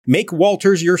Make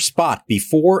Walters your spot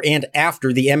before and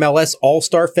after the MLS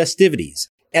All-Star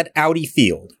festivities at Audi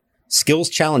Field. Skills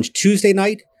Challenge Tuesday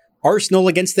night, Arsenal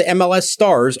against the MLS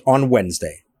Stars on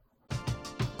Wednesday.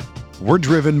 We're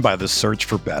driven by the search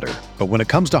for better. But when it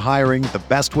comes to hiring, the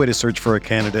best way to search for a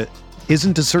candidate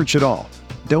isn't to search at all.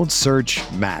 Don't search,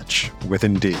 match with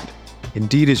Indeed.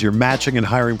 Indeed is your matching and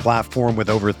hiring platform with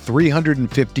over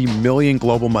 350 million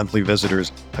global monthly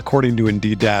visitors, according to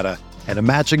Indeed data, and a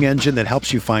matching engine that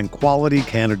helps you find quality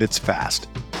candidates fast.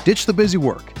 Ditch the busy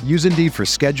work. Use Indeed for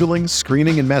scheduling,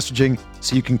 screening, and messaging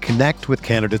so you can connect with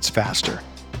candidates faster.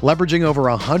 Leveraging over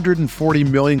 140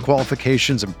 million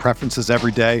qualifications and preferences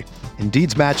every day,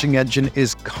 Indeed's matching engine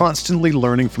is constantly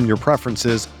learning from your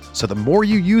preferences, so the more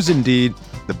you use Indeed,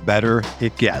 the better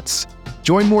it gets.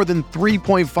 Join more than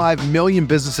 3.5 million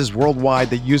businesses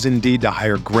worldwide that use Indeed to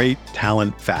hire great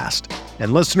talent fast.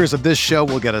 And listeners of this show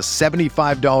will get a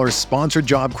 $75 sponsored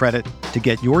job credit to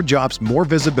get your jobs more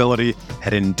visibility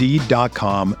at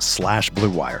Indeed.com/Blue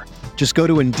Wire. Just go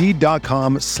to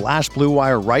Indeed.com/Blue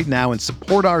Wire right now and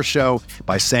support our show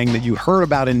by saying that you heard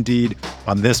about Indeed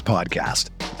on this podcast.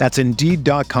 That's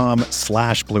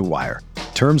Indeed.com/Blue Wire.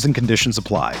 Terms and conditions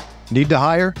apply. Need to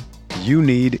hire? You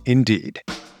need Indeed.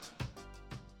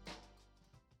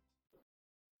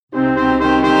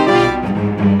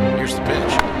 Here's the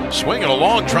pitch. Swinging a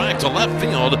long drive to left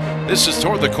field. This is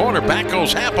toward the corner. Back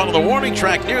goes Happ onto the warning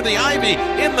track near the ivy.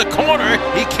 In the corner.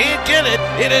 He can't get it.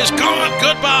 It is gone.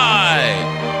 Goodbye.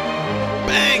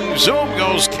 Bang. Zoom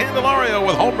goes Candelario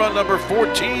with home run number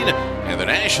 14. And the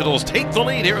Nationals take the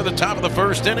lead here at the top of the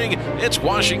first inning. It's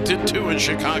Washington 2 and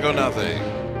Chicago nothing.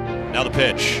 Now the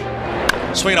pitch.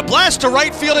 Swinging a blast to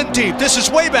right field and deep. This is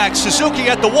way back. Suzuki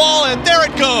at the wall, and there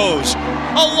it goes.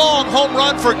 A long home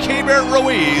run for Candelario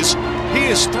Ruiz. He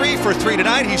is 3 for 3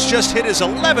 tonight. He's just hit his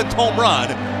 11th home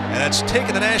run, and that's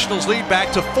taken the Nationals' lead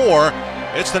back to 4.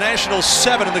 It's the Nationals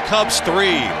 7 and the Cubs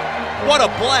 3. What a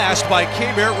blast by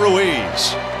Candelario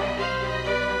Ruiz.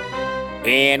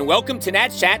 And welcome to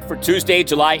Nats Chat for Tuesday,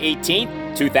 July 18th,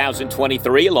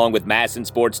 2023, along with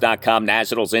MASNsports.com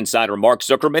Nationals insider Mark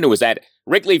Zuckerman, who was at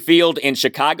Wrigley Field in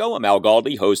Chicago. I'm Al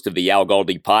Galdi, host of the Al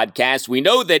Galdi podcast. We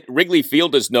know that Wrigley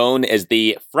Field is known as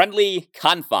the friendly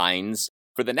confines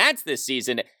for the Nats this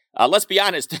season. Let's be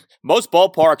honest, most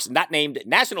ballparks not named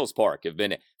Nationals Park have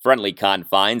been friendly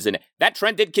confines, and that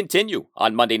trend did continue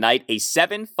on Monday night. A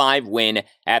 7-5 win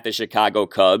at the Chicago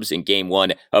Cubs in Game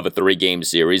 1 of a 3-game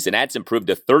series. The Nats improved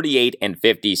to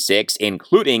 38-56,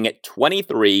 including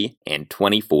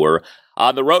 23-24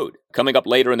 on the road. Coming up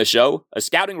later in the show, a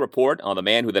scouting report on the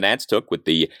man who the Nats took with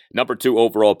the number 2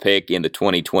 overall pick in the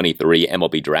 2023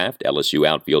 MLB draft, LSU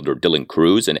outfielder Dylan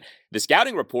Cruz. And the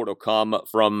scouting report will come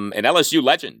from an LSU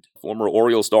legend, former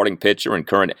Orioles starting pitcher and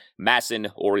current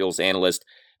MASN Orioles analyst,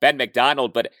 Ben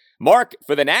McDonald. But Mark,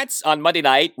 for the Nats on Monday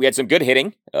night, we had some good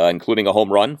hitting, including a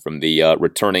home run from the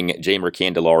returning Jeimer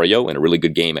Candelario and a really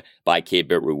good game by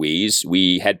Candelario Ruiz.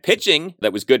 We had pitching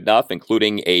that was good enough,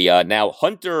 including a now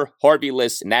Hunter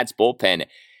Harvey-less Nats bullpen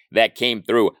that came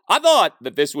through. I thought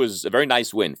that this was a very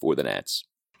nice win for the Nats.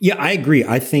 Yeah, I agree.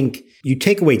 I think you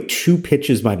take away 2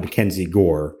 pitches by Mackenzie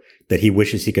Gore that he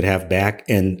wishes he could have back.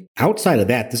 And outside of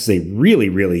that, this is a really,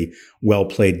 really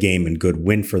well-played game and good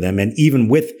win for them. And even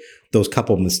with those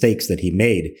couple of mistakes that he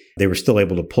made, they were still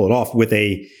able to pull it off with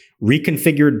a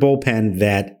reconfigured bullpen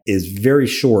that is very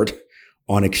short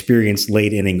on experienced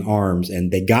late inning arms.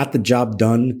 And they got the job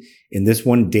done in this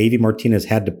one. Davey Martinez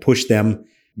had to push them,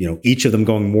 each of them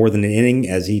going more than an inning.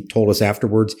 As he told us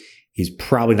afterwards, he's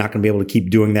probably not going to be able to keep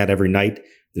doing that every night.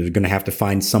 They're going to have to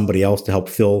find somebody else to help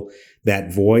fill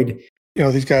that void.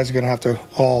 These guys are going to have to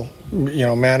all,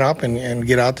 man up and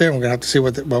get out there. And we're going to have to see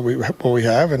what we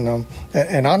have. And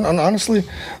honestly,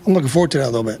 I'm looking forward to that a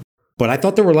little bit. But I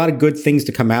thought there were a lot of good things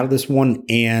to come out of this one.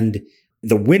 And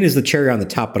the win is the cherry on the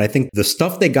top. But I think the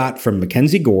stuff they got from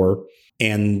Mackenzie Gore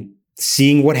and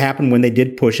seeing what happened when they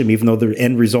did push him, even though the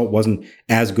end result wasn't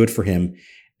as good for him,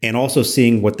 and also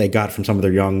seeing what they got from some of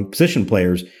their young position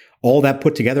players, all that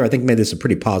put together, I think made this a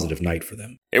pretty positive night for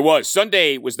them. It was.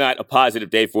 Sunday was not a positive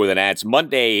day for the Nats.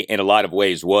 Monday, in a lot of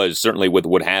ways, was, certainly with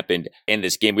what happened in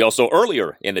this game. We also,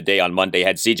 earlier in the day on Monday,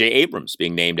 had C.J. Abrams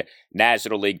being named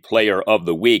National League Player of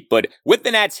the Week. But with the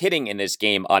Nats hitting in this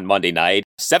game on Monday night,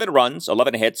 7 runs,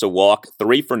 11 hits, a walk,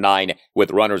 3 for 9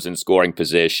 with runners in scoring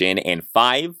position, and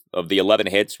 5 of the 11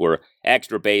 hits were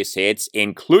extra base hits,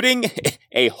 including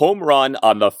a home run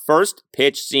on the first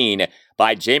pitch seen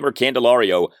by Jeimer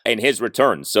Candelario in his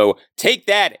return. So take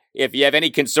that if you have any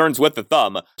concerns with the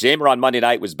thumb. Jeimer on Monday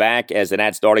night was back as the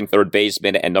Nats starting third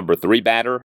baseman and number 3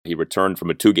 batter. He returned from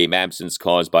a 2-game absence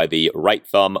caused by the right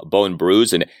thumb bone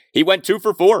bruise, and he went 2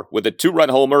 for 4 with a 2-run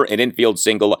homer, an infield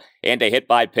single, and a hit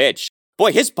by pitch.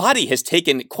 Boy, his body has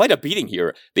taken quite a beating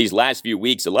here these last few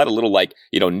weeks. A little like,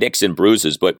 nicks and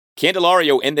bruises. But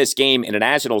Candelario in this game in a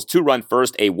Nationals 2-run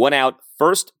first, a 1-out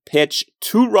first pitch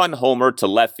 2-run homer to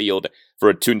left field for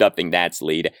a 2-0 Nats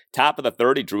lead. Top of the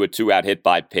third, he drew a 2-out hit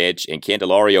by pitch. And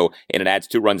Candelario in a Nats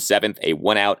 2-run seventh, a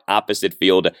 1-out opposite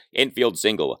field infield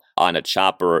single on a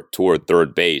chopper toward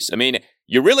third base. I mean,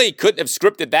 you really couldn't have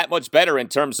scripted that much better in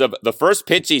terms of the first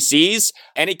pitch he sees.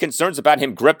 Any concerns about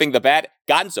him gripping the bat?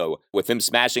 Gonzo with him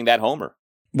smashing that homer.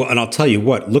 Well, and I'll tell you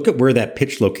what, look at where that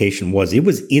pitch location was. It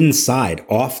was inside,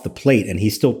 off the plate, and he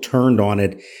still turned on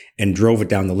it and drove it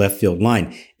down the left field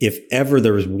line. If ever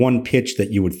there was one pitch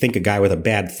that you would think a guy with a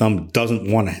bad thumb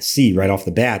doesn't want to see right off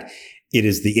the bat, it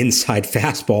is the inside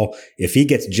fastball. If he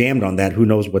gets jammed on that, who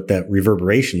knows what the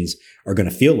reverberations are going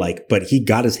to feel like. But he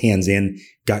got his hands in,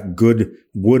 got good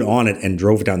wood on it, and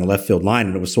drove it down the left field line.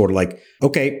 And it was sort of like,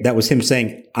 okay, that was him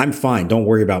saying, I'm fine. Don't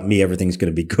worry about me. Everything's going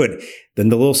to be good. Then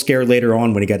the little scare later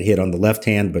on when he got hit on the left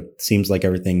hand, but seems like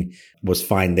everything was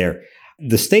fine there.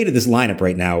 The state of this lineup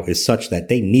right now is such that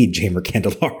they need Jeimer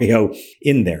Candelario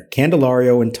in there.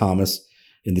 Candelario and Thomas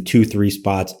in the 2-3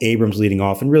 spots, Abrams leading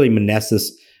off, and really Meneses.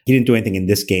 He didn't do anything in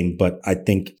this game, but I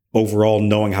think overall,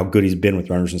 knowing how good he's been with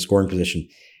runners in scoring position,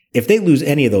 if they lose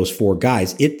any of those 4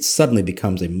 guys, it suddenly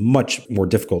becomes a much more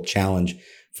difficult challenge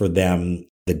for them.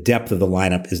 The depth of the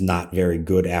lineup is not very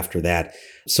good after that.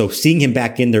 So seeing him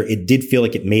back in there, it did feel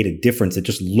like it made a difference. It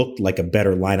just looked like a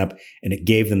better lineup, and it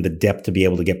gave them the depth to be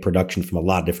able to get production from a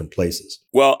lot of different places.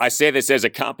 Well, I say this as a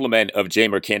compliment of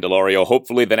Jeimer Candelario.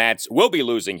 Hopefully the Nats will be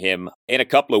losing him in a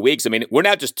couple of weeks. I mean, we're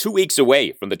now just 2 weeks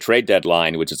away from the trade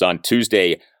deadline, which is on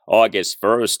Tuesday, August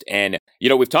 1st. And,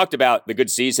 we've talked about the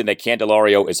good season that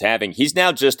Candelario is having. He's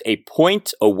now just a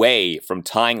point away from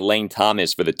tying Lane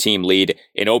Thomas for the team lead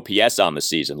in OPS on the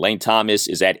season. Lane Thomas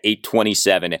is at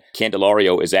 827.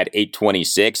 Candelario is at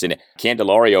 826. And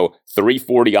Candelario,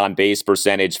 340 on base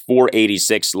percentage,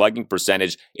 486 slugging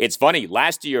percentage. It's funny,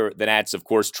 last year, the Nats, of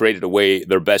course, traded away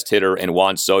their best hitter in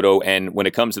Juan Soto. And when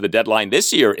it comes to the deadline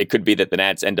this year, it could be that the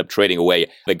Nats end up trading away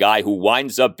the guy who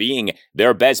winds up being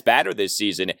their best batter this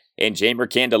season in Jeimer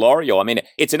Candelario. I mean,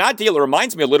 it's an odd deal. It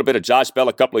reminds me a little bit of Josh Bell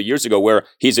a couple of years ago, where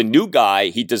he's a new guy.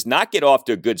 He does not get off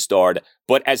to a good start,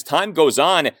 but as time goes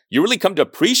on, you really come to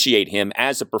appreciate him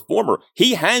as a performer.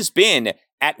 He has been,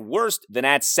 at worst, the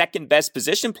Nats' second best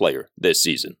position player this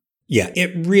season. Yeah,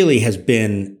 it really has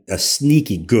been a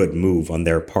sneaky good move on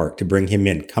their part to bring him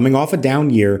in. Coming off a down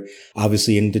year,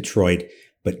 obviously in Detroit,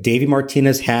 but Davey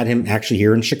Martinez had him actually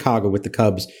here in Chicago with the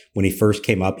Cubs when he first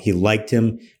came up. He liked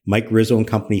him. Mike Rizzo and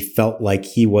company felt like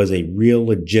he was a real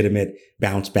legitimate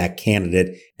bounce back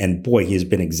candidate. And boy, he has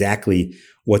been exactly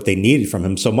what they needed from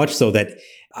him. So much so that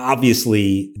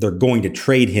obviously they're going to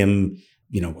trade him,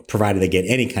 provided they get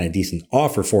any kind of decent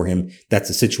offer for him. That's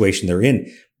the situation they're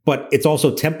in. But it's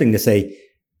also tempting to say,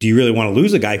 do you really want to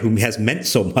lose a guy who has meant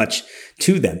so much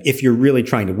to them? If you're really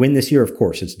trying to win this year, of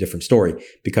course, it's a different story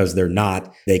because they're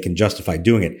not. They can justify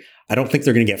doing it. I don't think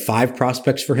they're going to get 5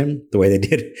 prospects for him the way they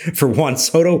did for Juan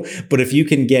Soto. But if you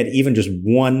can get even just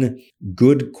one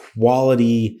good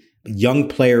quality young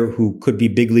player who could be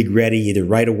big league ready either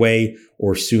right away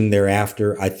or soon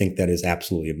thereafter, I think that is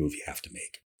absolutely a move you have to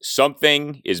make.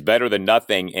 Something is better than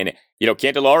nothing. And,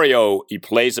 Candelario, he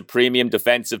plays a premium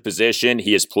defensive position.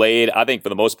 He has played, I think, for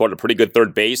the most part, a pretty good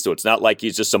third base. So it's not like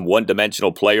he's just some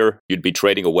one-dimensional player you'd be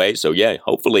trading away. So, yeah,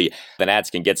 hopefully the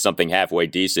Nats can get something halfway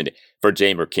decent for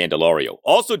Jeimer Candelario.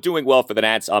 Also doing well for the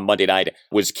Nats on Monday night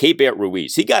was Keibert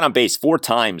Ruiz. He got on base 4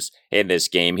 times in this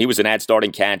game. He was a Nats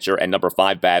starting catcher and number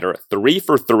 5 batter, 3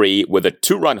 for 3 with a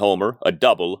 2-run homer, a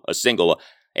double, a single,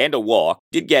 and a walk.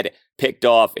 Did get picked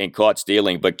off and caught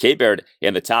stealing, but Keibert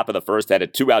in the top of the first had a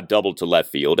 2-out double to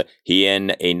left field. He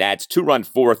in a Nats 2-run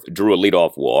fourth drew a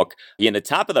leadoff walk. He in the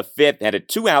top of the fifth had a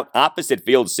 2-out opposite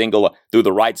field single through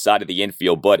the right side of the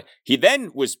infield, but he then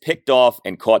was picked off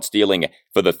and caught stealing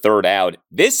for the 3rd out.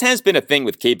 This has been a thing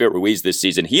with Keibert Ruiz this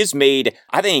season. He has made,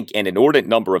 I think, an inordinate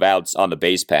number of outs on the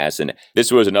base pass, and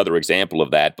this was another example of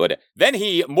that, but then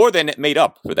he more than made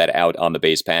up for that out on the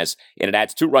base pass in a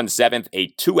Nats 2-run 7th, a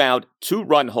 2-out,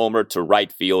 2-run homer to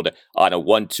right field on a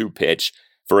 1-2 pitch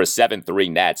for a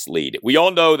 7-3 Nats lead. We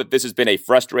all know that this has been a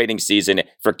frustrating season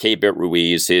for Keibert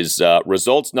Ruiz. His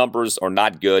results numbers are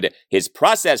not good. His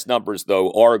process numbers,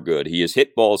 though, are good. He has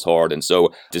hit balls hard, and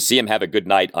so to see him have a good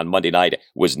night on Monday night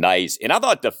was nice. And I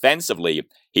thought defensively,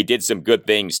 he did some good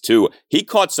things, too. He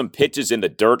caught some pitches in the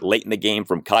dirt late in the game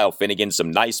from Kyle Finnegan,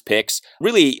 some nice picks.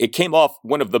 Really, it came off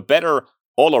one of the better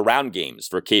all-around games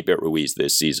for Keibert Ruiz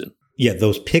this season. Yeah,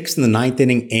 those picks in the ninth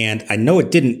inning, and I know they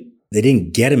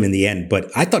didn't get him in the end,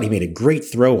 but I thought he made a great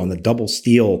throw on the double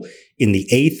steal in the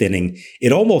eighth inning.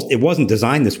 It wasn't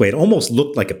designed this way. It almost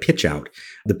looked like a pitch out.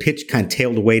 The pitch kind of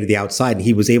tailed away to the outside, and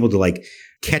he was able to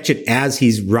catch it as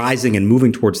he's rising and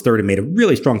moving towards third and made a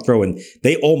really strong throw, and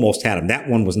they almost had him. That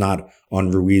one was not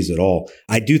on Ruiz at all.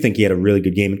 I do think he had a really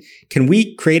good game. Can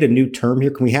we create a new term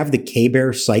here? Can we have the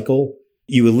Keibert cycle?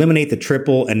 You eliminate the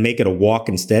triple and make it a walk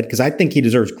instead, because I think he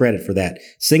deserves credit for that.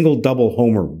 Single, double,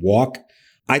 homer, walk.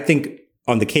 I think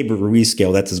on the Keibert Ruiz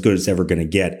scale, that's as good as it's ever going to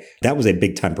get. That was a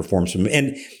big-time performance from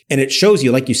him. And it shows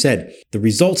you, like you said, the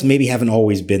results maybe haven't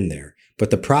always been there, but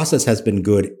the process has been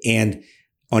good. And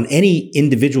on any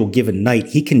individual given night,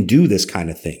 he can do this kind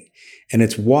of thing. And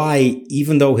it's why,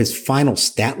 even though his final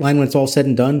stat line, when it's all said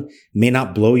and done, may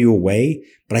not blow you away,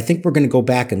 but I think we're going to go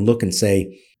back and look and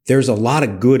say, there's a lot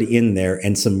of good in there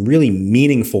and some really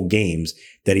meaningful games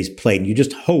that he's played. And you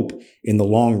just hope in the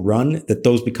long run that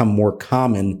those become more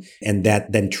common and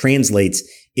that then translates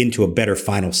into a better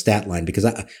final stat line, because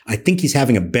I think he's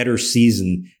having a better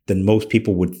season than most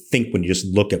people would think when you just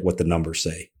look at what the numbers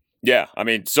say. Yeah, I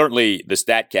mean, certainly the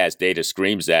StatCast data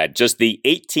screams that. Just the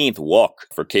 18th walk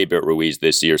for Keibert Ruiz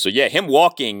this year. So yeah, him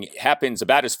walking happens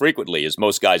about as frequently as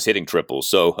most guys hitting triples.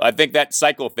 So I think that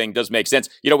cycle thing does make sense.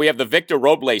 You know, we have the Victor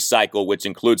Robles cycle, which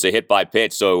includes a hit by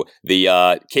pitch. So the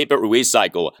Keibert Ruiz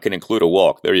cycle can include a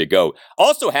walk. There you go.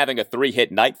 Also having a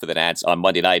 3-hit night for the Nats on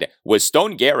Monday night was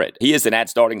Stone Garrett. He is the Nats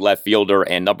starting left fielder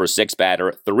and number 6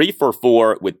 batter, 3 for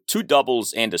 4 with 2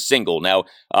 doubles and a single. Now,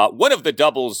 one of the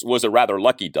doubles was a rather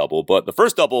lucky double, but the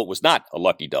first double was not a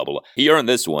lucky double. He earned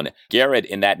this one. Garrett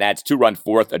in that Nats 2-run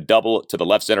fourth, a double to the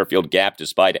left center field gap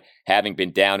despite having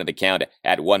been down in the count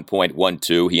at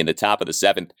 1.12. He in the top of the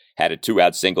 7th had a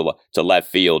 2-out single to left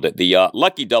field. The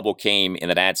lucky double came in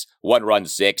the Nats 1-run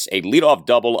 6, a leadoff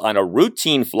double on a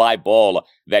routine fly ball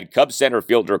that Cubs center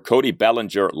fielder Cody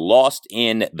Bellinger lost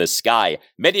in the sky.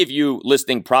 Many of you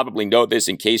listening probably know this.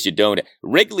 In case you don't,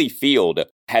 Wrigley Field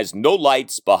has no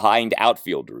lights behind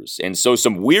outfielders. And so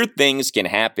some weird things can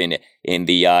happen in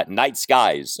the night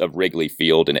skies of Wrigley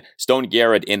Field. And Stone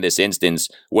Garrett in this instance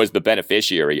was the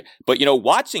beneficiary. But, you know,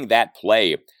 watching that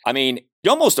play, I mean,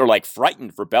 you almost are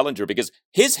frightened for Bellinger because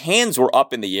his hands were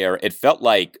up in the air. It felt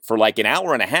like for an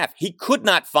hour and a half, he could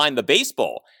not find the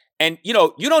baseball. And, you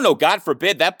know, you don't know, God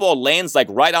forbid, that ball lands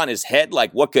right on his head,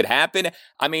 what could happen?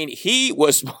 I mean, he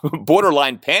was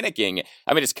borderline panicking.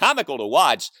 I mean, it's comical to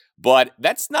watch, but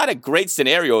that's not a great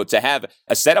scenario to have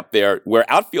a setup there where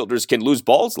outfielders can lose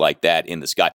balls like that in the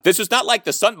sky. This was not like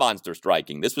the sun monster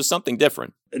striking. This was something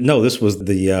different. No, this was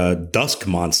the dusk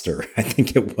monster, I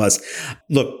think it was.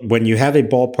 Look, when you have a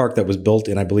ballpark that was built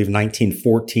in, I believe,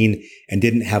 1914 and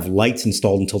didn't have lights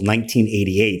installed until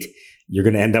 1988, you're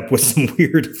going to end up with some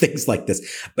weird things like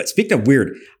this. But speaking of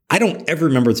weird, I don't ever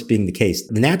remember this being the case.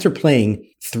 The Nats are playing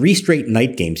 3 straight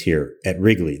night games here at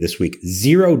Wrigley this week,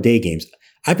 0 day games.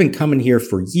 I've been coming here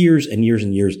for years and years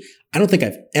and years. I don't think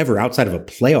I've ever, outside of a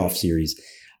playoff series,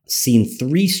 seen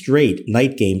 3 straight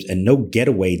night games and no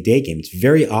getaway day games. It's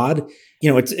very odd. You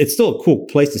know, it's still a cool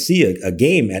place to see a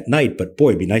game at night, but boy,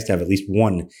 it'd be nice to have at least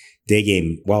one day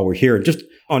game while we're here. And just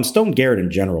on Stone Garrett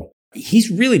in general,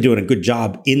 he's really doing a good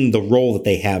job in the role that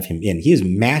they have him in. He is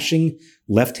mashing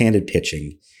left-handed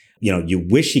pitching. You know, you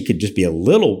wish he could just be a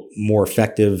little more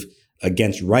effective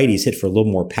against righties, hit for a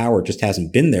little more power. It just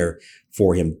hasn't been there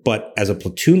for him. But as a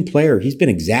platoon player, he's been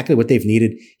exactly what they've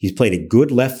needed. He's played a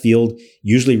good left field,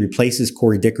 usually replaces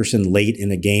Corey Dickerson late in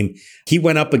a game. He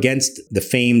went up against the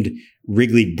famed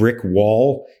Wrigley brick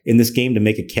wall in this game to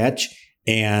make a catch.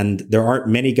 And there aren't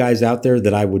many guys out there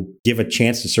that I would give a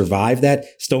chance to survive that.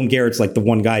 Stone Garrett's the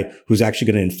one guy who's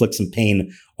actually going to inflict some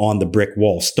pain on the brick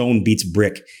wall. Stone beats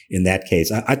brick in that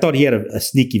case. I thought he had a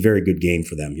sneaky, very good game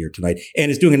for them here tonight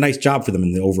and is doing a nice job for them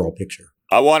in the overall picture.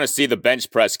 I want to see the bench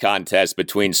press contest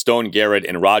between Stone Garrett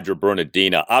and Roger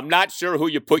Bernardina. I'm not sure who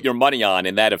you put your money on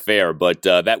in that affair, but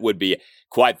that would be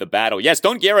quite the battle. Yeah,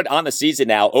 Stone Garrett on the season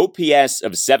now, OPS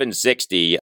of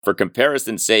 760. For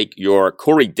comparison's sake, your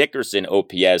Corey Dickerson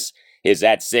OPS is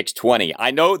at 620.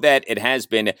 I know that it has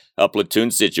been a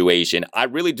platoon situation. I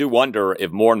really do wonder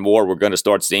if more and more we're going to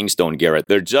start seeing Stone Garrett.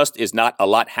 There just is not a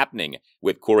lot happening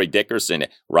with Corey Dickerson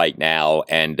right now.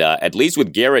 And at least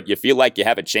with Garrett, you feel like you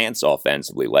have a chance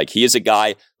offensively. He is a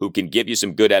guy who can give you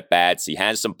some good at-bats. He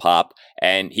has some pop,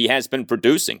 and he has been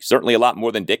producing, certainly a lot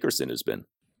more than Dickerson has been.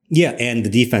 Yeah, and the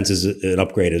defense is an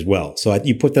upgrade as well. So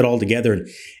you put that all together, and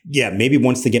yeah, maybe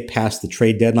once they get past the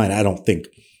trade deadline, I don't think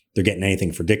they're getting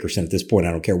anything for Dickerson at this point.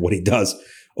 I don't care what he does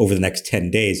over the next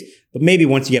 10 days. But maybe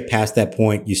once you get past that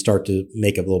point, you start to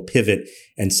make a little pivot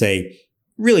and say,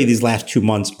 really, these last 2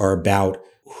 months are about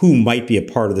who might be a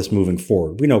part of this moving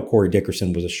forward. We know Corey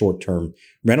Dickerson was a short-term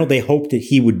rental. They hoped that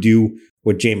he would do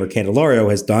what Jeimer Candelario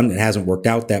has done. It hasn't worked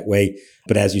out that way.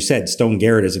 But as you said, Stone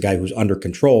Garrett is a guy who's under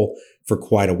control for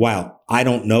quite a while. I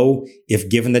don't know if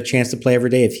given the chance to play every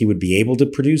day, if he would be able to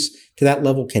produce to that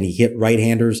level. Can he hit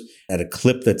right-handers at a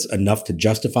clip that's enough to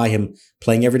justify him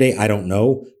playing every day? I don't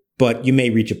know. But you may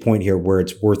reach a point here where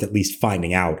it's worth at least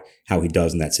finding out how he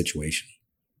does in that situation.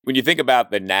 When you think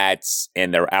about the Nats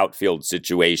and their outfield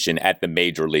situation at the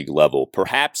major league level,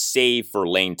 perhaps save for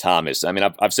Lane Thomas. I mean,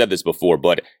 I've said this before,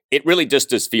 but it really just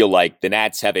does feel like the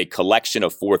Nats have a collection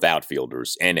of fourth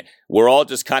outfielders, and we're all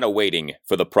just kind of waiting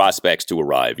for the prospects to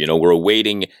arrive. You know, we're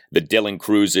awaiting the Dylan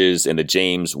Cruzes and the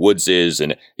James Woodses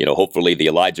and, you know, hopefully the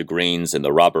Elijah Greens and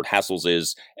the Robert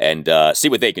Hasselses and see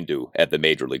what they can do at the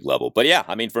major league level. But yeah,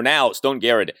 I mean, for now, Stone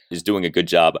Garrett is doing a good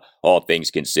job, all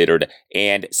things considered,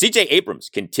 and CJ Abrams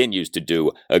continues to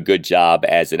do a good job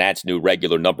as the Nats' new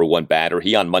regular number one batter.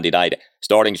 He on Monday night,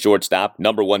 starting shortstop,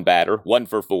 number one batter, 1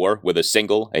 for 4 with a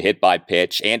single, a hit by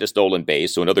pitch, and a stolen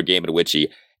base. So another game in which he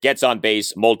gets on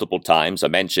base multiple times. I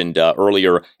mentioned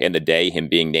earlier in the day him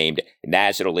being named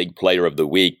National League Player of the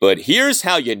Week. But here's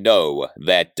how you know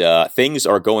that things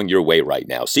are going your way right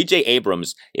now. CJ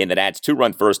Abrams in the Nats'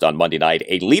 2-run first on Monday night,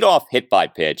 a leadoff hit by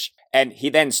pitch, and he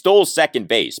then stole second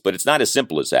base, but it's not as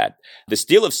simple as that. The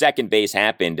steal of second base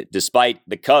happened despite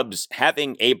the Cubs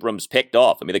having Abrams picked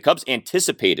off. I mean, the Cubs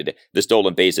anticipated the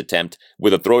stolen base attempt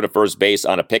with a throw to first base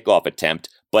on a pickoff attempt,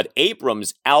 but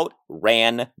Abrams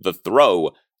outran the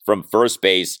throw from first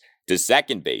base to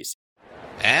second base.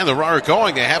 And the runner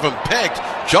going, they have him picked.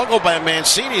 Juggled by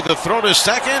Mancini, the throw to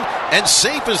second, and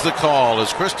safe is the call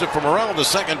as Christopher Morel, the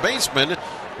second baseman,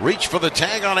 reached for the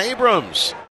tag on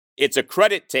Abrams. It's a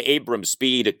credit to Abrams'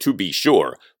 speed, to be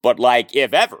sure, but like,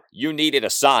 if ever you needed a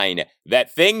sign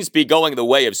that things be going the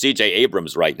way of CJ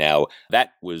Abrams right now,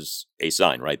 that was a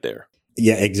sign right there.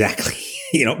 Yeah, exactly.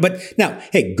 But now,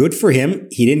 hey, good for him.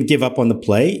 He didn't give up on the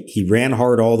play. He ran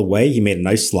hard all the way. He made a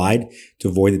nice slide to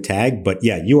avoid the tag. But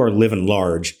yeah, you are living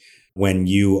large when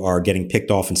you are getting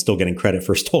picked off and still getting credit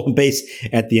for stolen base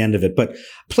at the end of it. But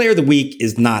player of the week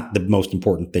is not the most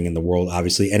important thing in the world,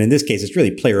 obviously. And in this case, it's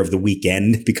really player of the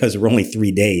weekend because there were only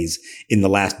 3 days in the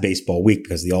last baseball week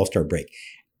because of the All-Star break.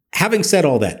 Having said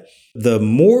all that, the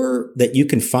more that you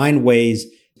can find ways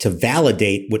to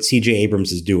validate what CJ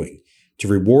Abrams is doing, to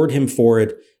reward him for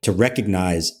it, to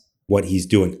recognize what he's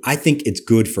doing, I think it's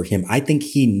good for him. I think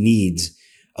he needs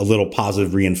a little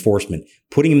positive reinforcement.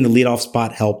 Putting him in the leadoff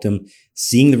spot helped him.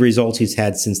 Seeing the results he's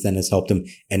had since then has helped him.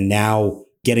 And now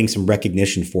getting some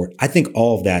recognition for it. I think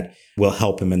all of that will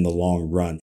help him in the long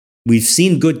run. We've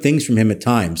seen good things from him at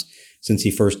times since he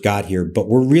first got here, but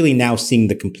we're really now seeing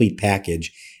the complete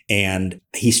package. And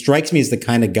he strikes me as the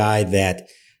kind of guy that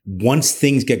once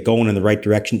things get going in the right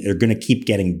direction, they're going to keep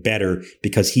getting better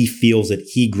because he feels that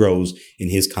he grows in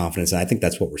his confidence. And I think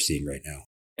that's what we're seeing right now.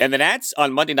 And the Nats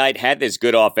on Monday night had this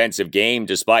good offensive game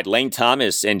despite Lane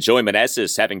Thomas and Joey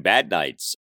Meneses having bad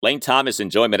nights. Lane Thomas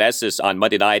and Joey Meneses on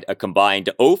Monday night a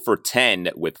combined 0 for 10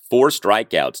 with 4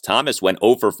 strikeouts. Thomas went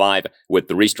 0 for 5 with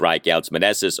 3 strikeouts.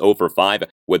 Meneses 0 for 5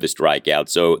 with a strikeout.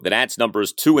 So the Nats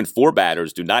numbers 2 and 4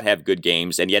 batters do not have good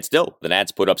games, and yet still the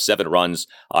Nats put up 7 runs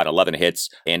on 11 hits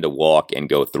and a walk and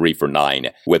go 3 for 9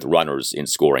 with runners in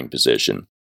scoring position.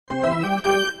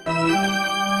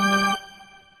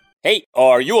 Hey,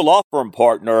 are you a law firm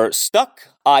partner stuck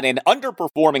on an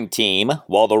underperforming team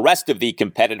while the rest of the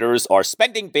competitors are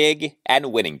spending big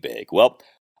and winning big? Well,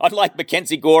 unlike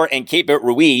Mackenzie Gore and Keibert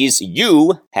Ruiz,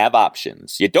 you have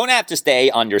options. You don't have to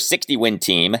stay on your 60-win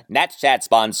team. Nats Chat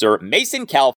sponsor Mason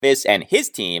Kalfis and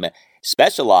his team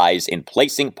specialize in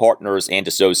placing partners and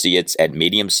associates at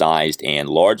medium-sized and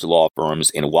large law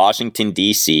firms in Washington,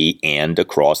 D.C. and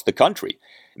across the country.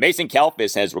 Mason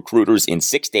Kalfis has recruiters in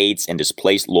 6 states and has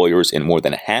placed lawyers in more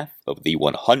than half of the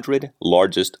 100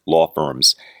 largest law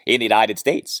firms in the United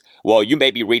States. While you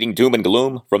may be reading doom and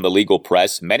gloom from the legal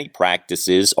press, many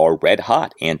practices are red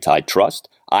hot. Antitrust,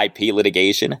 IP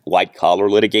litigation, white-collar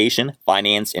litigation,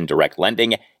 finance and direct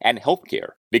lending, and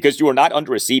healthcare. Because you are not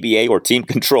under a CBA or team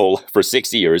control for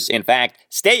 6 years. In fact,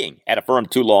 staying at a firm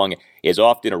too long is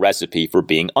often a recipe for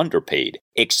being underpaid.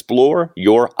 Explore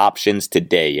your options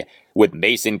today with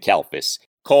Mason Kalfis.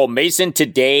 Call Mason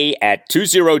today at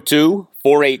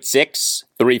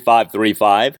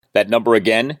 202-486-3535. That number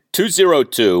again,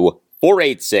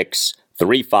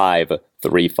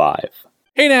 202-486-3535.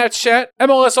 Hey Nats Chat,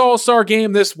 MLS All-Star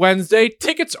Game this Wednesday.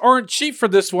 Tickets aren't cheap for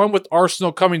this one with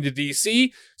Arsenal coming to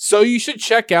DC, so you should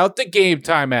check out the Game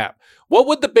Time app. What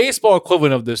would the baseball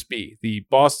equivalent of this be? The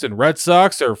Boston Red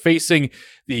Sox are facing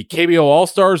the KBO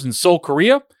All-Stars in Seoul,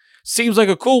 Korea? Seems like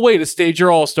a cool way to stage your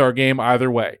All-Star game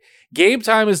either way. Game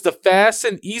Time is the fast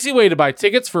and easy way to buy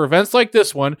tickets for events like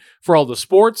this one for all the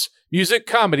sports, music,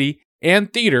 comedy,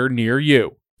 and theater near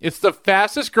you. It's the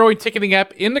fastest growing ticketing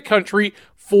app in the country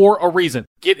for a reason.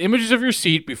 Get images of your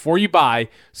seat before you buy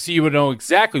so you will know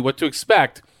exactly what to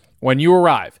expect when you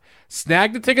arrive.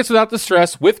 Snag the tickets without the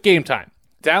stress with Game Time.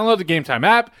 Download the Game Time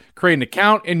app, create an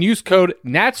account, and use code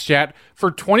NATSCHAT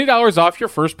for $20 off your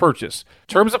first purchase.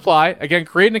 Terms apply. Again,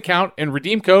 create an account and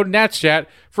redeem code NATSCHAT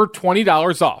for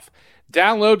 $20 off.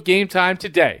 Download Game Time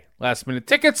today. Last minute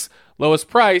tickets, lowest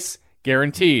price,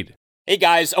 guaranteed. Hey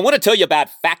guys, I want to tell you about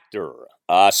Factor.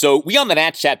 So we on the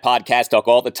Nats Chat podcast talk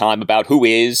all the time about who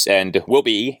is and will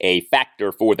be a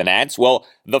factor for the Nats. Well,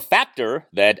 the factor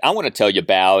that I want to tell you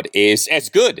about is as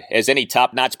good as any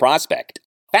top-notch prospect.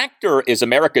 Factor is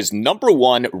America's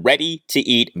 #1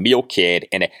 ready-to-eat meal kit,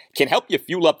 and it can help you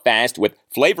fuel up fast with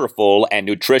flavorful and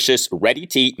nutritious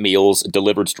ready-to-eat meals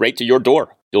delivered straight to your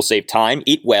door. You'll save time,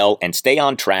 eat well, and stay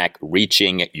on track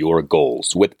reaching your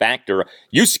goals. With Factor,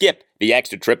 you skip the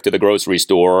extra trip to the grocery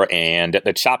store and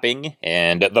the chopping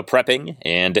and the prepping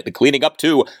and the cleaning up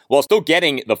too, while still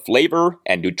getting the flavor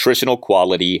and nutritional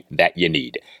quality that you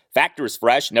need. Factor's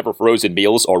fresh, never frozen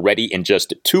meals are ready in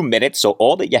just 2 minutes, so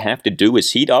all that you have to do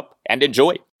is heat up and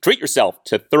enjoy. Treat yourself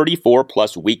to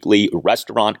 34-plus weekly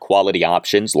restaurant-quality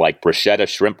options like bruschetta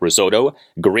shrimp risotto,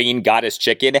 green goddess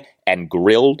chicken, and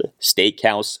grilled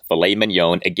steakhouse filet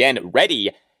mignon. Again,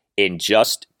 ready in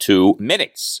just 2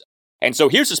 minutes. And so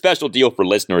here's a special deal for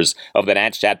listeners of the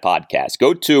Nats Chat podcast.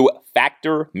 Go to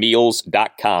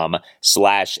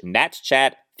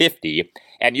factormeals.com/NatsChat50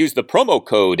 and use the promo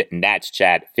code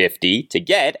NatsChat50 to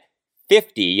get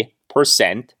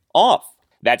 50% off.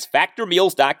 That's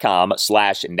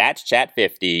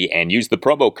factormeals.com/NatsChat50 and use the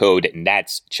promo code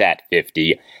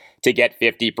NatsChat50 to get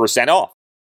 50% off.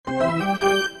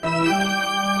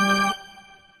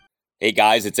 Hey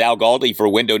guys, it's Al Galdi for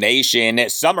Window Nation.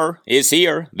 Summer is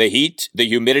here. The heat, the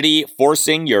humidity,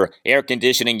 forcing your air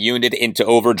conditioning unit into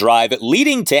overdrive,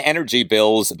 leading to energy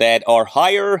bills that are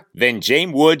higher than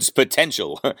James Wood's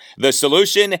potential. The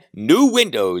solution? New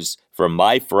windows from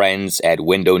my friends at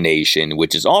Window Nation,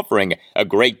 which is offering a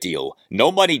great deal.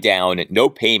 No money down, no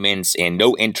payments, and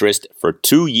no interest for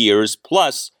 2 years,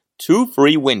 plus 2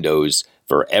 free windows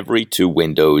for every 2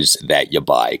 windows that you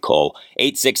buy. Call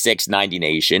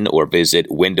 866-90-NATION or visit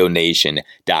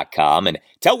windownation.com and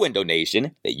tell Window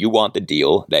Nation that you want the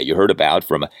deal that you heard about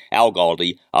from Al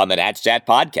Galdi on the Nats Chat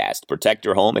podcast. Protect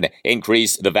your home and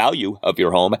increase the value of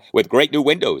your home with great new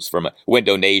windows from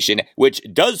Window Nation, which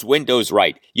does windows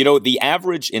right. You know, the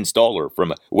average installer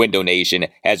from Window Nation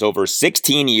has over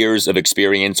 16 years of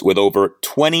experience with over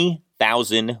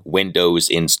 20,000 windows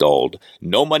installed.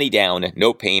 No money down,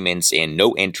 no payments, and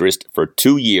no interest for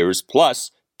 2 years,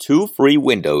 plus 2 free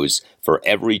windows for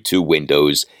every 2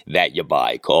 windows that you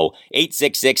buy. Call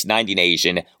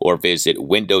 866-90-NATION or visit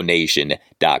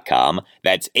windownation.com.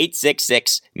 That's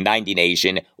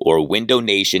 866-90-NATION or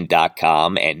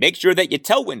windownation.com, and make sure that you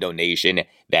tell Window Nation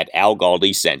that Al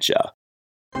Galdi sent you.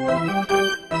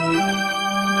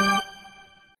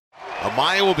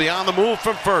 Amaya will be on the move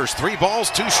from first. 3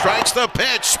 balls, 2 strikes, the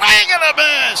pitch. Swing and a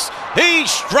miss. He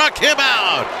struck him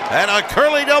out. And a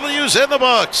Curly W's in the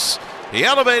books. He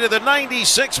elevated the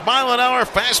 96-mile-an-hour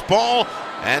fastball,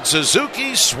 and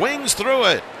Suzuki swings through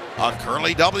it. A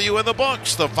Curly W in the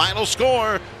books. The final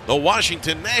score, the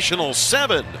Washington Nationals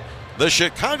 7, the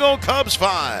Chicago Cubs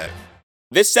 5.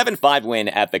 This 7-5 win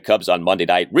at the Cubs on Monday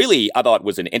night really, I thought,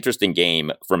 was an interesting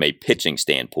game from a pitching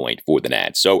standpoint for the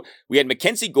Nats. So we had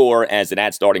Mackenzie Gore as the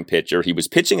Nats starting pitcher. He was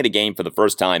pitching in a game for the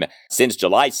first time since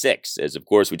July 6th, as of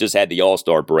course we just had the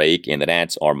All-Star break, and the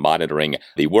Nats are monitoring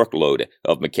the workload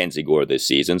of Mackenzie Gore this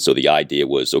season. So the idea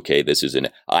was, okay, this is an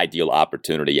ideal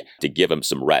opportunity to give him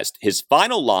some rest. His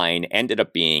final line ended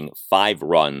up being 5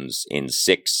 runs in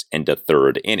 6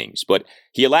 1/3 innings, but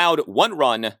he allowed 1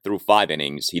 run through 5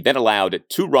 innings. He then allowed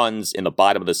 2 runs in the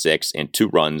bottom of the 6th and 2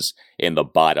 runs in the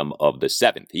bottom of the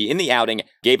 7th. He, in the outing,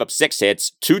 gave up 6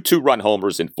 hits, 2 2-run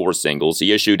homers, and 4 singles.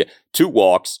 He issued 2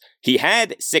 walks. He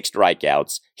had 6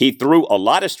 strikeouts. He threw a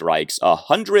lot of strikes,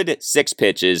 106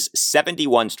 pitches,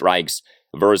 71 strikes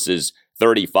versus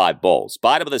 35 balls.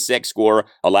 Bottom of the 6th score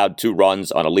allowed 2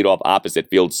 runs on a leadoff opposite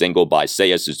field single by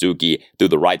Seiya Suzuki through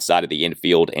the right side of the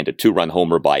infield, and a 2-run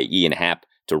homer by Ian Happ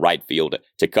to right field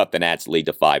to cut the Nats' lead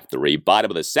to 5-3. Bottom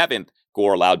of the 7th,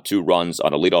 Gore allowed 2 runs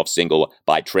on a leadoff single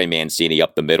by Trey Mancini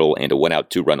up the middle and a 1-out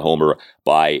 2-run homer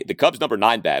by the Cubs' number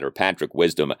 9 batter, Patrick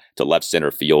Wisdom, to left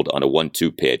center field on a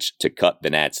 1-2 pitch to cut the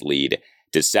Nats' lead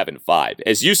to 7-5.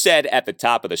 As you said at the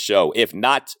top of the show, if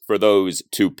not for those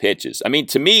 2 pitches, I mean,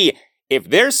 to me, if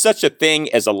there's such a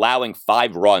thing as allowing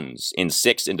 5 runs in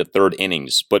 6 into 3rd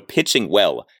innings, but pitching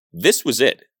well, this was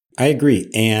it. I agree.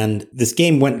 And this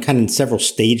game went kind of in several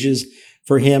stages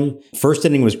for him. First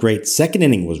inning was great. Second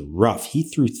inning was rough. He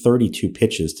threw 32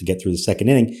 pitches to get through the second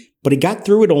inning, but he got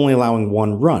through it only allowing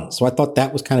 1 run. So I thought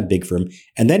that was kind of big for him.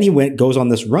 And then he goes on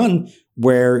this run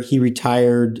where he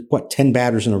retired, 10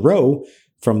 batters in a row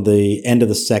from the end of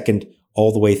the second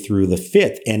all the way through the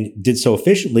 5th, and did so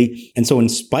efficiently. And so in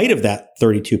spite of that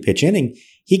 32 pitch inning,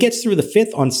 he gets through the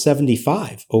 5th on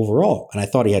 75 overall. And I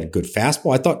thought he had a good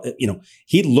fastball. I thought,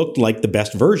 he looked like the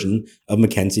best version of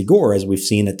Mackenzie Gore, as we've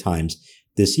seen at times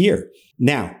this year.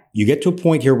 Now, you get to a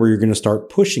point here where you're going to start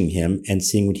pushing him and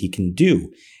seeing what he can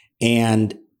do.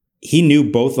 And he knew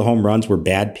both the home runs were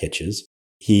bad pitches.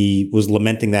 He was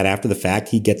lamenting that after the fact.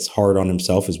 He gets hard on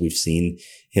himself, as we've seen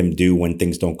him do when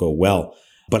things don't go well.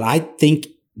 But I think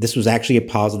this was actually a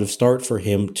positive start for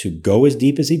him to go as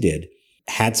deep as he did,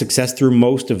 had success through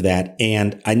most of that.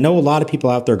 And I know a lot of people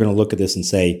out there are going to look at this and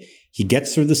say, he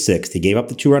gets through the 6th. He gave up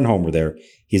the 2-run homer there.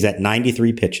 He's at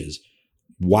 93 pitches.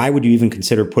 Why would you even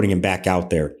consider putting him back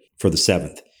out there for the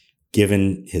 7th,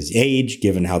 given his age,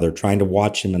 given how they're trying to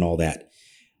watch him and all that?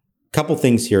 Couple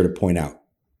things here to point out.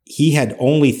 He had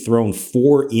only thrown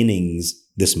 4 innings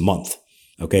this month.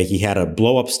 Okay, he had a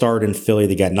blow-up start in Philly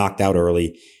that got knocked out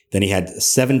early. Then he had a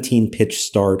 17-pitch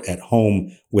start at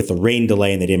home with a rain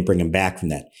delay, and they didn't bring him back from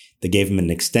that. They gave him an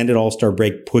extended All-Star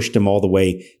break, pushed him all the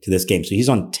way to this game. So he's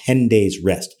on 10 days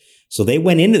rest. So they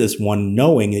went into this one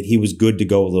knowing that he was good to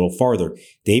go a little farther.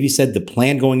 Davey said the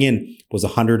plan going in was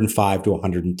 105 to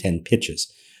 110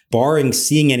 pitches. Barring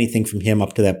seeing anything from him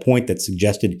up to that point that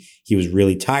suggested he was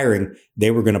really tiring,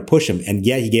 they were going to push him. And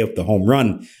yeah, he gave up the home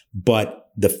run, but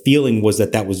the feeling was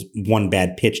that was one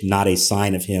bad pitch, not a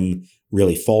sign of him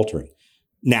really faltering.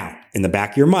 Now, in the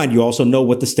back of your mind, you also know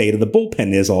what the state of the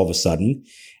bullpen is all of a sudden.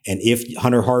 And if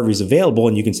Hunter Harvey's available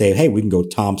and you can say, hey, we can go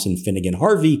Thompson, Finnegan,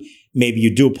 Harvey, maybe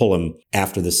you do pull him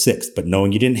after the 6th. But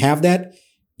knowing you didn't have that,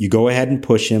 you go ahead and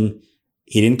push him.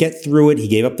 He didn't get through it. He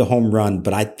gave up the home run.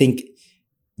 But I think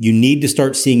you need to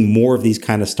start seeing more of these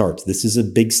kind of starts. This is a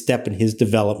big step in his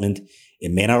development.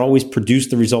 It may not always produce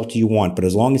the result you want, but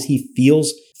as long as he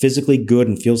feels physically good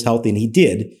and feels healthy, and he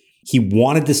did, he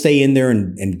wanted to stay in there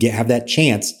and have that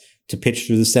chance to pitch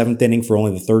through the 7th inning for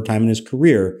only the 3rd time in his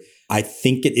career. I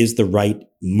think it is the right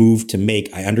move to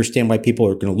make. I understand why people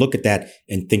are going to look at that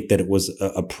and think that it was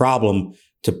a problem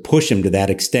to push him to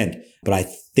that extent. But I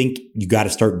think you got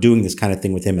to start doing this kind of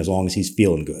thing with him as long as he's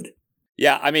feeling good.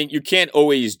 Yeah, I mean, you can't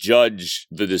always judge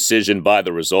the decision by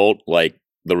the result. Like,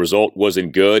 the result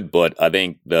wasn't good, but I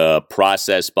think the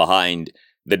process behind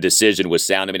the decision was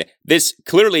sound. I mean, this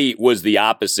clearly was the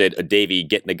opposite of Davey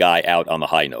getting the guy out on the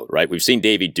high note, right? We've seen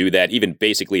Davey do that, even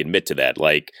basically admit to that.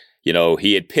 Like,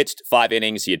 he had pitched 5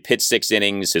 innings, he had pitched 6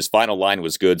 innings, his final line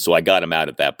was good, so I got him out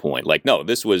at that point. Like, no,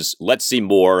 this was, let's see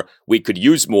more. We could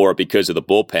use more because of the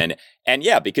bullpen. And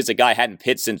yeah, because the guy hadn't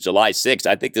pitched since July 6th,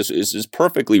 I think this is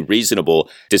perfectly reasonable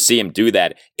to see him do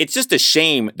that. It's just a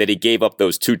shame that he gave up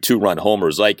those 2 2-run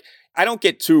homers. Like, I don't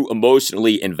get too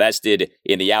emotionally invested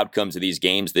in the outcomes of these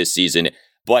games this season,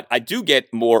 but I do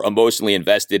get more emotionally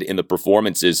invested in the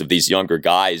performances of these younger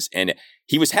guys. And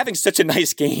he was having such a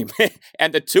nice game.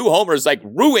 And the 2 homers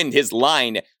ruined his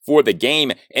line for the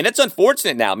game. And it's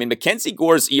unfortunate now. I mean, Mackenzie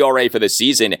Gore's ERA for the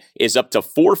season is up to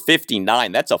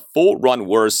 4.59. That's a full run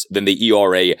worse than the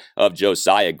ERA of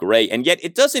Josiah Gray. And yet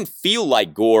it doesn't feel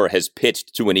like Gore has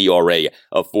pitched to an ERA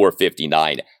of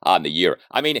 4.59 on the year.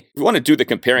 I mean, if you want to do the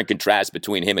compare and contrast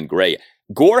between him and Gray,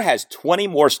 Gore has 20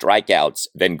 more strikeouts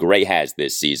than Gray has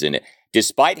this season,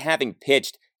 despite having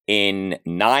pitched in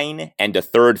 9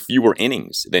 1/3 fewer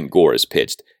innings than Gore has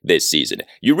pitched this season.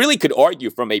 You really could argue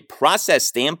from a process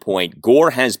standpoint,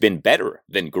 Gore has been better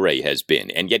than Gray has been,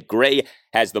 and yet Gray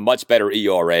has the much better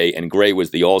ERA, and Gray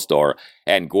was the all-star,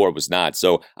 and Gore was not.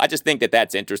 So I just think that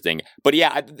that's interesting. But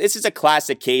yeah, this is a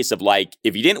classic case of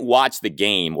if you didn't watch the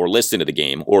game or listen to the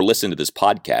game or listen to this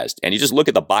podcast, and you just look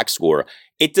at the box score,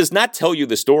 it does not tell you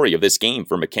the story of this game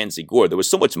for Mackenzie Gore. There was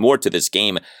so much more to this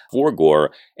game for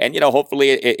Gore, and hopefully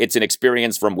it's an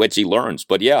experience from which he learns.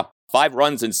 But yeah, 5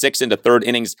 runs and 6 into third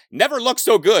innings. Never looked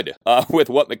so good with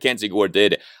what Mackenzie Gore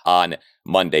did on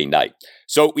Monday night.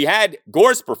 So we had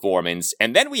Gore's performance,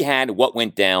 and then we had what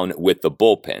went down with the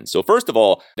bullpen. So first of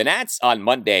all, the Nats on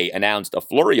Monday announced a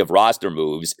flurry of roster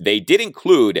moves. They did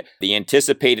include the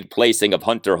anticipated placing of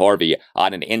Hunter Harvey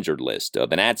on an injured list. The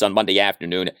Nats on Monday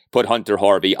afternoon put Hunter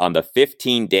Harvey on the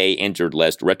 15-day injured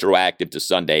list, retroactive to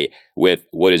Sunday, with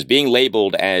what is being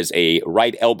labeled as a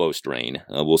right elbow strain.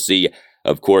 We'll see,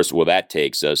 of course, where that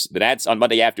takes us. The Nats on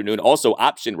Monday afternoon also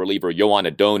optioned reliever Yohan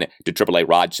Adon to AAA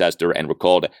Rochester and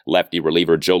recalled lefty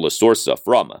reliever Joe LaSorsa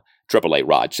from AAA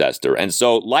Rochester. And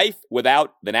so life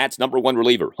without the Nats' number 1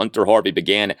 reliever, Hunter Harvey,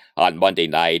 began on Monday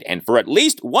night. And for at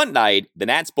least one night, the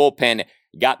Nats bullpen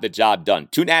got the job done.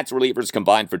 2 Nats relievers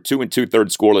combined for 2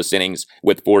 2/3 scoreless innings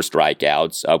with 4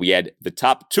 strikeouts. We had the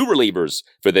top 2 relievers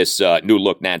for this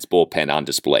new-look Nats bullpen on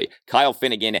display, Kyle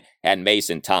Finnegan and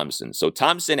Mason Thompson. So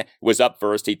Thompson was up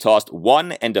first. He tossed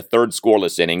 1 1/3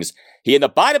 scoreless innings. He, in the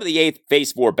bottom of the 8th,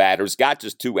 faced 4 batters, got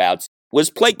just 2 outs, was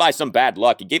plagued by some bad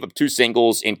luck. He gave up 2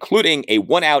 singles, including a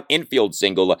 1-out infield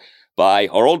single by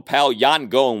our old pal Yan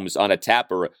Gomes on a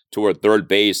tapper toward third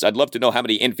base. I'd love to know how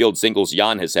many infield singles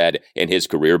Yan has had in his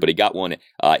career, but he got one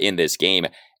in this game.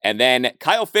 And then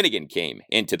Kyle Finnegan came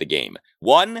into the game.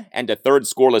 1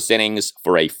 1/3 scoreless innings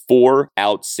for a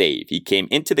 4-out save. He came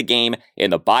into the game in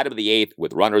the bottom of the 8th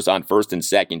with runners on first and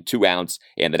second, 2 outs,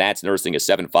 and the Nats nursing a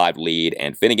 7-5 lead.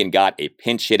 And Finnegan got a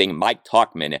pinch-hitting Mike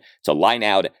Tauchman to line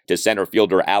out to center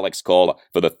fielder Alex Cole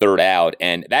for the 3rd out.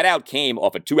 And that out came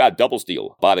off a 2-out double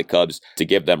steal by the Cubs to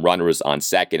give them runners on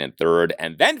second and third.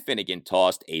 And then Finnegan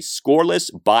tossed a scoreless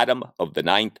bottom of the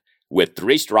 9th with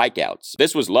 3 strikeouts.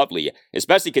 This was lovely,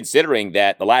 especially considering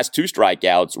that the last 2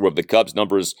 strikeouts were of the Cubs'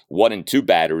 numbers 1 and 2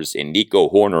 batters in Nico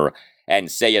Horner and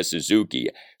Seiya Suzuki.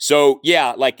 So,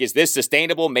 yeah, is this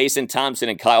sustainable? Mason Thompson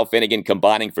and Kyle Finnegan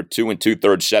combining for 2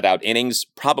 2/3 shutout innings?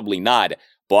 Probably not.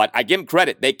 But I give him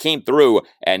credit. They came through,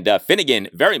 and Finnegan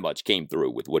very much came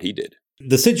through with what he did.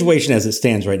 The situation as it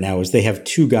stands right now is they have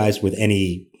 2 guys with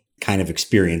any kind of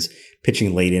experience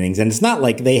pitching late innings. And it's not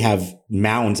like they have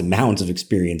mounds and mounds of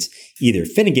experience either.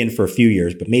 Finnegan for a few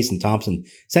years, but Mason Thompson,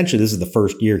 essentially this is the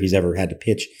first year he's ever had to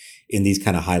pitch in these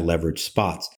kind of high leverage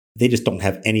spots. They just don't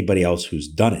have anybody else who's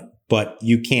done it. But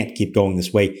you can't keep going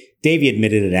this way. Davey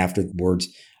admitted it afterwards.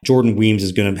 Jordan Weems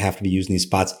is going to have to be used in these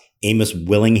spots. Amos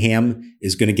Willingham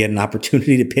is going to get an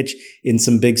opportunity to pitch in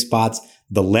some big spots.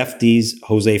 The lefties,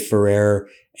 Jose Ferrer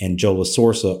and Joe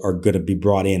LaSorsa, are going to be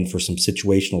brought in for some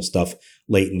situational stuff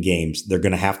late in games. They're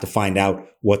going to have to find out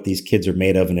what these kids are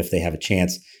made of and if they have a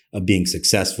chance of being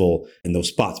successful in those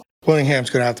spots. Willingham's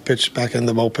going to have to pitch back in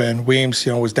the bullpen. Weems,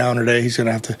 was down today. He's going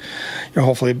to have to,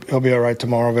 hopefully he'll be all right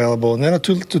tomorrow available. And then the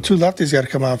two lefties got to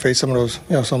come out and face some of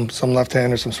those, some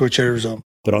left-handers, some switch hitters.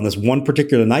 But on this one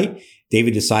particular night,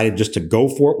 David decided just to go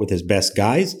for it with his best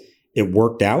guys. It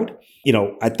worked out.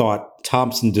 I thought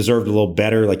Thompson deserved a little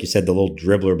better. Like you said, the little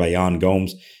dribbler by Yan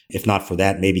Gomes. If not for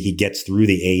that, maybe he gets through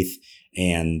the 8th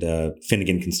and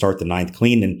Finnegan can start the 9th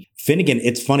clean. And Finnegan,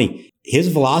 it's funny, his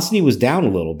velocity was down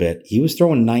a little bit. He was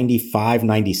throwing 95,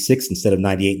 96 instead of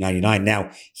 98, 99.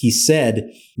 Now, he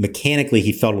said mechanically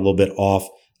he felt a little bit off.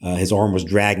 His arm was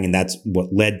dragging, and that's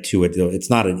what led to it.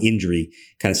 It's not an injury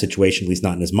kind of situation, at least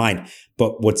not in his mind.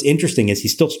 But what's interesting is he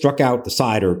still struck out the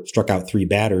side, or struck out 3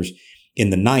 batters in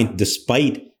the 9th,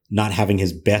 despite not having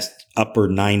his best upper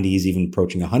 90s, even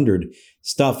approaching 100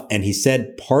 stuff. And he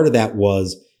said part of that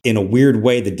was, in a weird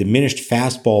way, the diminished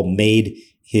fastball made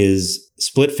his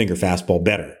split finger fastball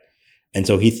better. And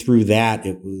so he threw that.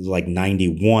 It was like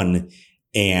 91.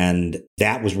 And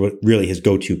that was really his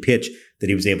go-to pitch that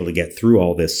he was able to get through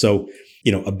all this. So,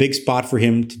 a big spot for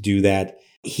him to do that.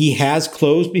 He has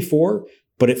closed before,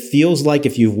 but it feels like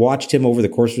if you've watched him over the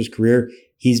course of his career,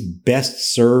 he's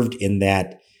best served in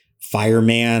that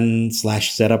fireman /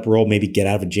 setup role, maybe get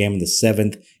out of a jam in the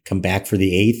 7th, come back for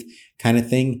the 8th kind of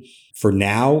thing. For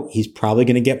now, he's probably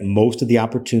going to get most of the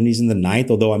opportunities in the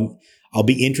 9th, although I'll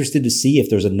be interested to see if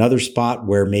there's another spot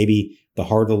where maybe the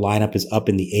heart of the lineup is up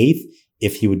in the 8th,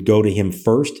 if he would go to him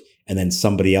first and then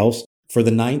somebody else for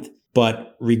the 9th.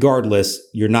 But regardless,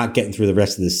 you're not getting through the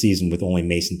rest of the season with only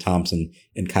Mason Thompson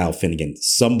and Kyle Finnegan.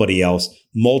 Somebody else,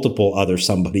 multiple other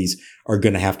somebodies, are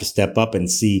going to have to step up and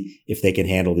see if they can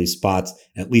handle these spots,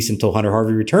 at least until Hunter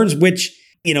Harvey returns, which,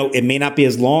 it may not be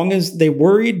as long as they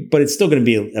worried, but it's still going to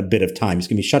be a bit of time. He's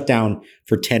going to be shut down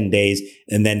for 10 days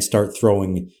and then start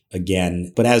throwing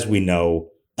again. But as we know,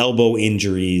 elbow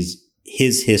injuries,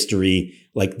 his history,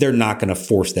 they're not going to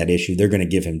force that issue. They're going to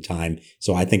give him time.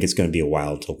 So I think it's going to be a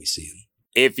while until we see him.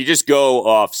 If you just go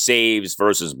off saves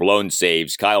versus blown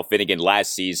saves, Kyle Finnegan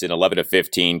last season, 11 of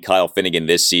 15. Kyle Finnegan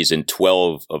this season,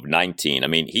 12 of 19. I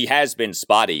mean, he has been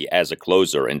spotty as a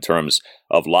closer in terms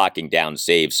of locking down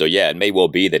saves. So, yeah, it may well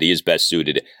be that he is best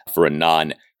suited for a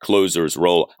non-closer's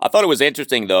role. I thought it was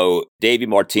interesting, though, Davey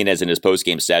Martinez in his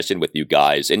postgame session with you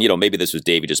guys, and, maybe this was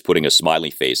Davey just putting a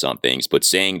smiley face on things, but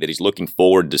saying that he's looking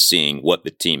forward to seeing what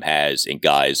the team has in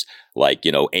guys like,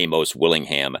 Amos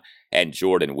Willingham and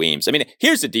Jordan Weems. I mean,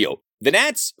 here's the deal. The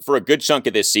Nats, for a good chunk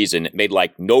of this season, made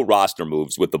no roster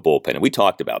moves with the bullpen, and we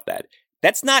talked about that.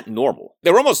 That's not normal.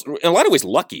 They were almost, in a lot of ways,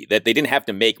 lucky that they didn't have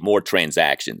to make more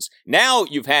transactions. Now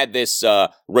you've had this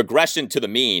regression to the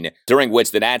mean during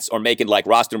which the Nats are making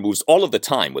roster moves all of the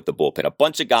time with the bullpen. A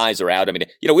bunch of guys are out. I mean,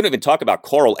 we don't even talk about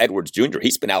Carl Edwards Jr.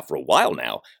 He's been out for a while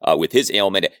now with his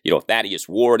ailment. Thaddeus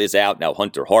Ward is out. Now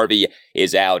Hunter Harvey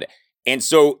is out. And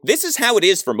so this is how it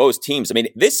is for most teams. I mean,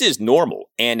 this is normal.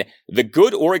 And the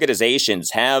good organizations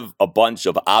have a bunch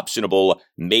of optionable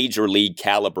major league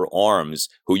caliber arms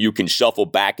who you can shuffle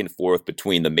back and forth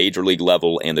between the major league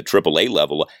level and the AAA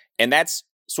level. And that's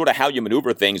sort of how you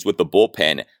maneuver things with the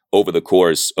bullpen over the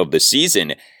course of the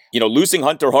season. Losing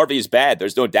Hunter Harvey is bad.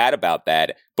 There's no doubt about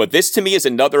that. But this to me is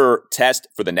another test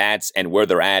for the Nats and where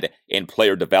they're at in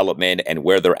player development and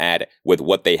where they're at with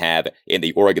what they have in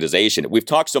the organization. We've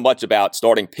talked so much about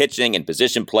starting pitching and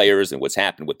position players and what's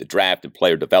happened with the draft and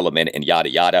player development and yada,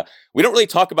 yada. We don't really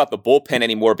talk about the bullpen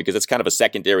anymore because it's kind of a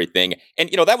secondary thing. And,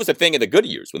 that was a thing in the good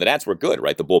years when the Nats were good,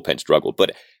 right? The bullpen struggled.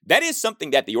 But that is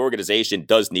something that the organization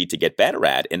does need to get better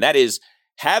at. And that is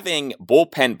having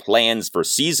bullpen plans for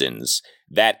seasons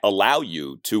that allow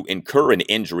you to incur an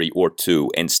injury or two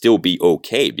and still be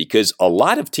okay. Because a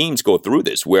lot of teams go through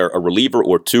this where a reliever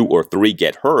or two or three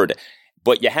get hurt,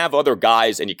 but you have other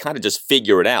guys and you kind of just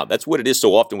figure it out. That's what it is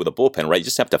so often with a bullpen, right? You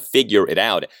just have to figure it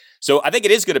out. So I think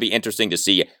it is going to be interesting to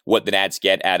see what the Nats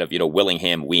get out of,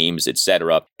 Willingham, Weems,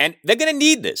 etc. And they're going to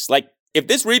need this. If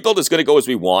this rebuild is going to go as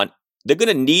we want, they're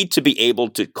going to need to be able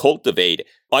to cultivate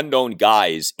unknown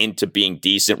guys into being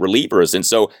decent relievers. And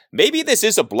so maybe this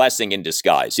is a blessing in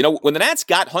disguise. When the Nats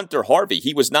got Hunter Harvey,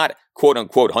 he was not quote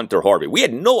unquote Hunter Harvey. We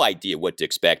had no idea what to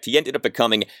expect. He ended up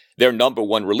becoming their number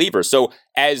one reliever. So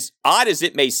as odd as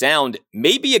it may sound,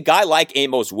 maybe a guy like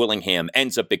Amos Willingham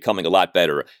ends up becoming a lot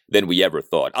better than we ever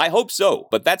thought. I hope so.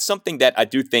 But that's something that I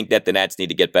do think that the Nats need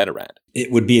to get better at.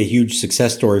 It would be a huge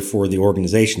success story for the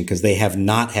organization because they have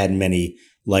not had many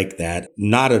like that.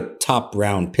 Not a top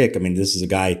round pick. I mean, this is a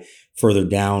guy further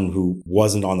down who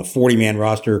wasn't on the 40-man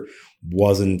roster,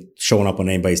 wasn't showing up on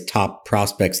anybody's top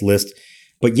prospects list.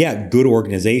 But yeah, good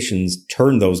organizations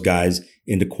turn those guys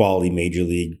into quality major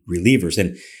league relievers.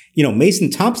 And,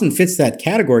 Mason Thompson fits that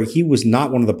category. He was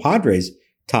not one of the Padres'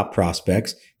 top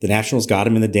prospects. The Nationals got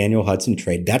him in the Daniel Hudson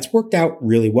trade. That's worked out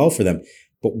really well for them.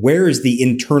 But where is the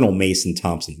internal Mason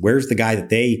Thompson? Where's the guy that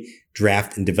they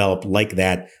draft and develop like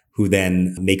that, who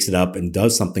then makes it up and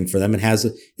does something for them and has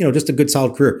just a good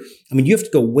solid career? I mean, you have to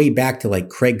go way back to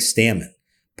Craig Stammen,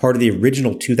 part of the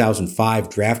original 2005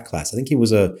 draft class. I think he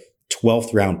was a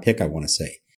 12th round pick, I want to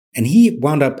say. And he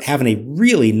wound up having a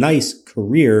really nice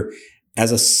career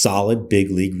as a solid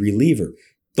big league reliever.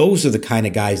 Those are the kind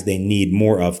of guys they need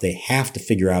more of. They have to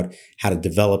figure out how to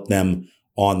develop them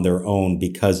on their own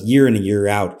because year in and year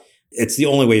out, it's the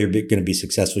only way you're going to be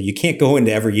successful. You can't go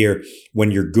into every year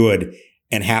when you're good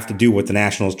and have to do what the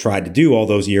Nationals tried to do all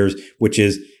those years, which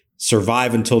is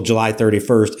survive until July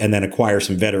 31st and then acquire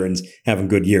some veterans having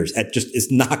good years. That just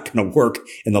is not going to work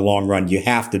in the long run. You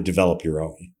have to develop your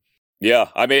own. Yeah,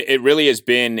 I mean, it really has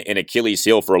been an Achilles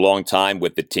heel for a long time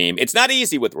with the team. It's not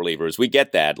easy with relievers. We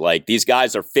get that. These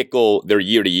guys are fickle. They're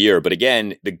year to year. But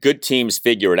again, the good teams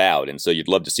figure it out. And so you'd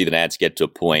love to see the Nats get to a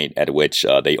point at which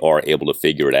they are able to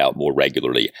figure it out more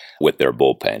regularly with their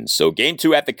bullpen. So game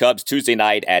 2 at the Cubs Tuesday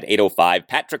night at 8:05.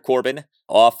 Patrick Corbin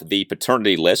off the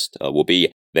paternity list will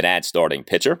be the Nats starting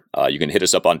pitcher. You can hit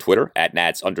us up on Twitter at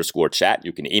Nats_chat.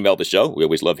 You can email the show. We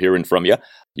always love hearing from you.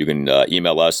 You can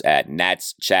email us at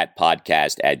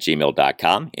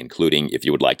natschatpodcast@gmail.com, including if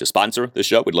you would like to sponsor the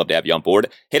show. We'd love to have you on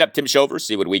board. Hit up Tim Shover,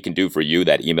 see what we can do for you.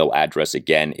 That email address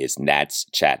again is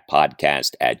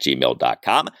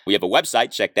natschatpodcast@gmail.com. We have a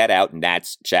website. Check that out,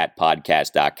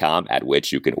 natschatpodcast.com, at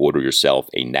which you can order yourself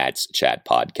a Nats Chat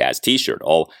Podcast t-shirt.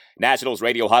 All Nationals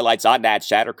radio highlights on Nats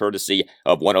Chat are courtesy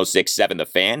of 106.7 The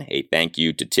Fan. A thank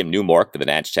you to Tim Newmark for the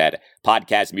Nats Chat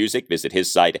podcast music. Visit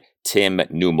his site,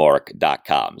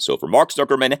 timnewmark.com. So for Mark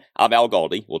Zuckerman, I'm Al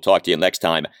Galdi. We'll talk to you next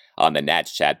time on the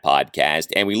Nats Chat podcast.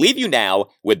 And we leave you now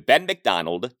with Ben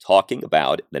McDonald talking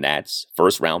about the Nats'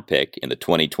 first-round pick in the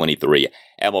 2023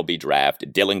 MLB Draft,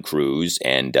 Dylan Crews.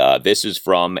 And this is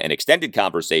from an extended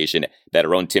conversation that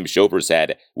our own Tim Shovers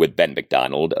had with Ben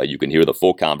McDonald. You can hear the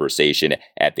full conversation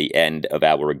at the end of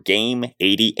our Game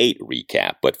 88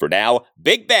 recap. But for now,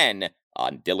 Big Ben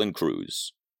on Dylan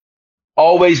Crews.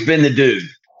 Always been the dude.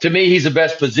 To me, he's the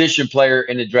best position player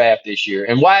in the draft this year.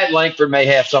 And Wyatt Langford may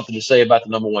have something to say about the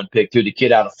number one pick, too, the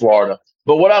kid out of Florida.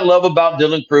 But what I love about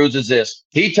Dylan Crews is this.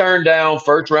 He turned down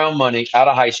first-round money out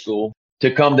of high school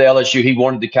to come to LSU. He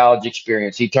wanted the college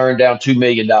experience. He turned down $2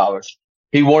 million.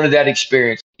 He wanted that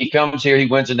experience. He comes here. He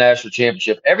wins a national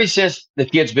championship. Ever since the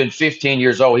kid's been 15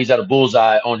 years old, he's had a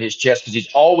bullseye on his chest because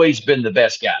he's always been the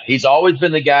best guy. He's always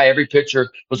been the guy every pitcher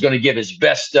was going to give his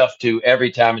best stuff to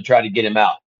every time and try to get him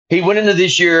out. He went into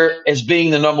this year as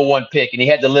being the number one pick, and he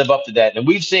had to live up to that. And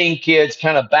we've seen kids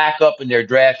kind of back up in their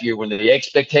draft year when the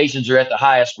expectations are at the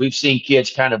highest. We've seen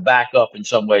kids kind of back up in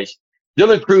some ways.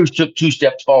 Dylan Crews took 2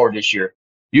 steps forward this year.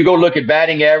 You go look at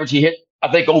batting average. He hit, I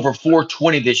think, over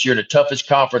 420 this year, the toughest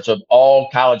conference of all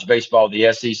college baseball, the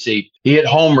SEC. He hit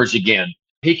homers again.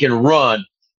 He can run.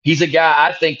 He's a guy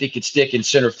I think that could stick in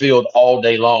center field all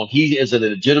day long. He is a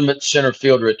legitimate center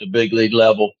fielder at the big league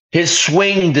level. His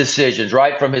swing decisions,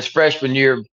 right from his freshman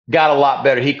year, got a lot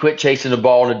better. He quit chasing the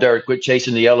ball in the dirt, quit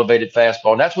chasing the elevated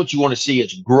fastball. And that's what you want to see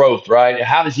is growth, right?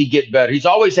 How does he get better? He's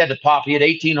always had to pop. He had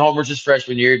 18 homers his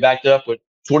freshman year. He backed up with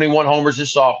 21 homers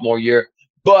his sophomore year.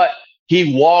 But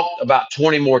he walked about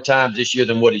 20 more times this year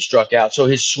than what he struck out. So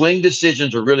his swing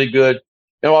decisions are really good.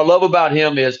 And what I love about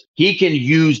him is he can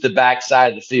use the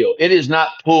backside of the field. It is not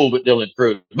pulled with Dylan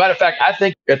Crews. Matter of fact, I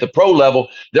think at the pro level,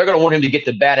 they're going to want him to get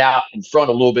the bat out in front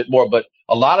a little bit more. But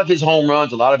a lot of his home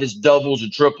runs, a lot of his doubles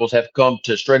and triples have come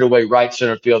to straightaway right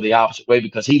center field the opposite way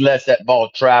because he lets that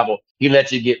ball travel. He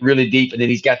lets it get really deep, and then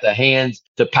he's got the hands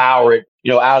to power it,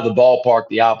 out of the ballpark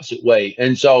the opposite way.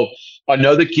 And so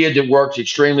another kid that works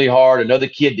extremely hard, another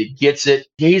kid that gets it.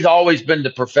 He's always been the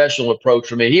professional approach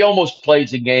for me. He almost plays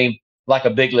the game like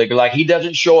a big leaguer. Like he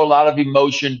doesn't show a lot of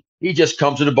emotion. He just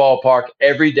comes to the ballpark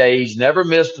every day. He's never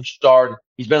missed a start.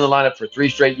 He's been in the lineup for 3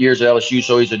 straight years at LSU.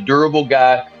 So he's a durable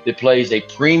guy that plays a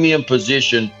premium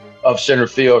position of center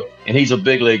field. And he's a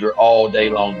big leaguer all day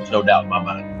long. There's no doubt in my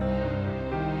mind.